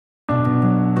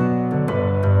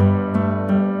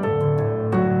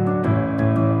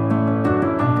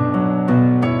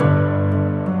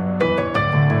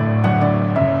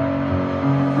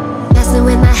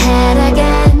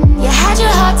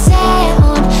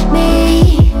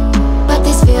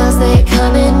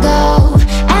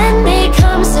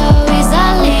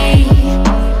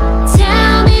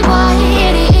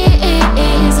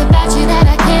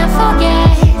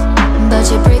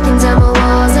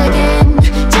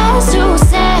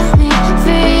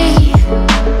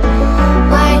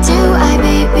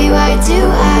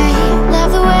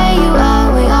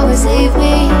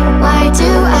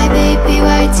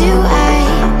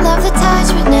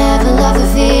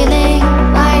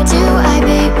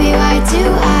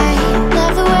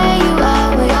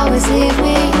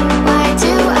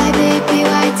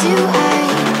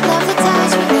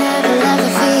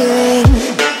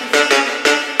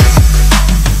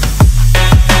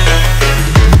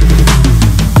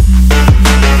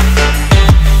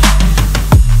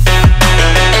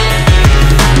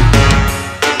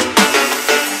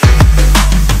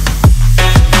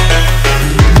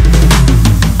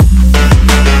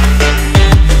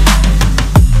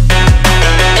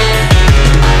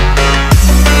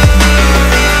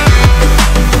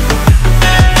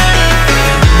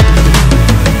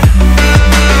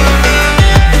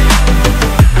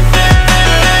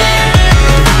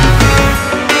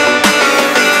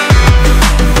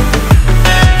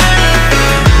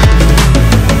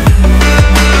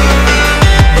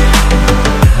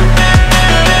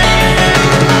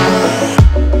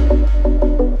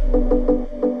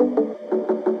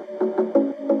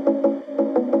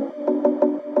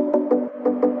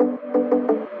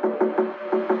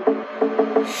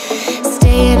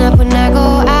staying up when I go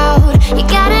out. You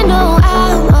gotta know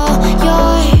I'm all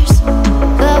yours.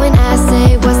 But when I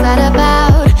say what's that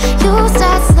about, you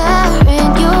start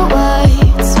slurring your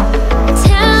words.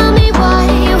 Tell me why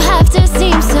you have to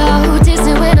seem so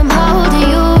distant when I'm holding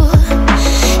you.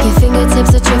 Your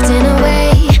fingertips are drifting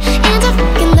away, and I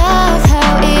fucking love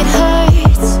how it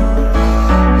hurts.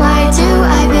 Why do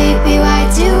I, baby, why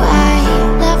do I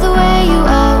love the way you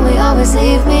always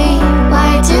leave me?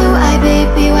 Why do I,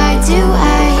 baby, why do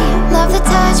I love the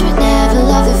touch but never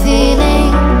love the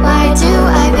feeling? Why do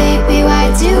I, baby, why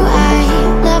do I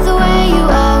love the way you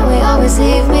always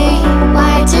leave me?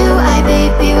 Why do I,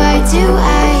 baby, why do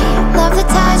I love the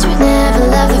touch but never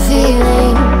love the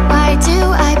feeling? Why do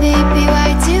I, baby, why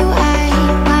do I?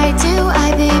 Why do I,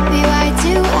 baby, why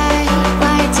do I?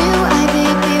 Why do I,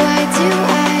 baby, why do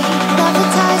I love the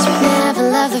touch but never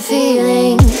love the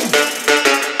feeling?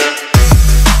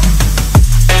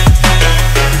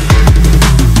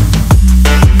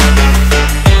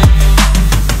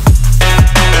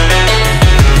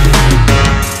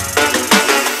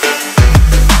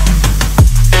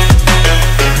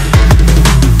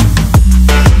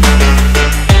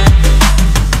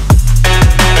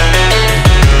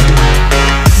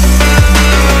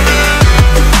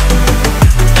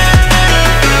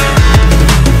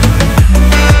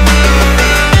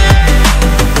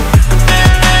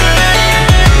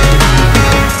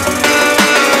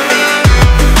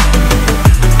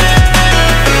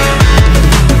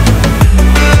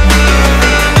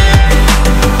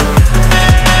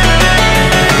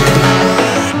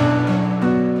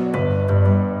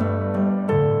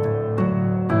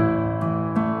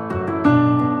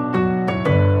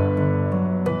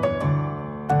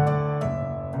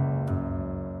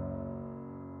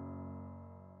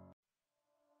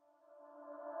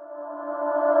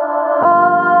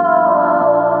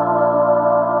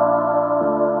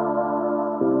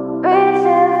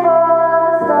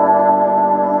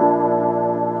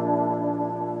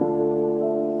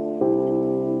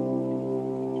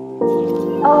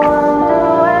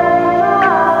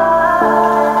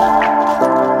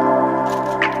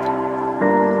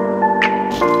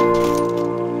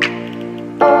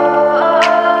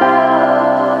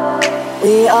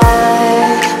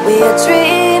 We are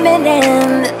dreaming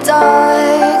in the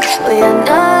dark. We are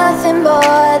nothing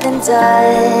more than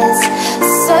dust.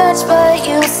 Search but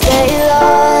you stay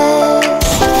lost.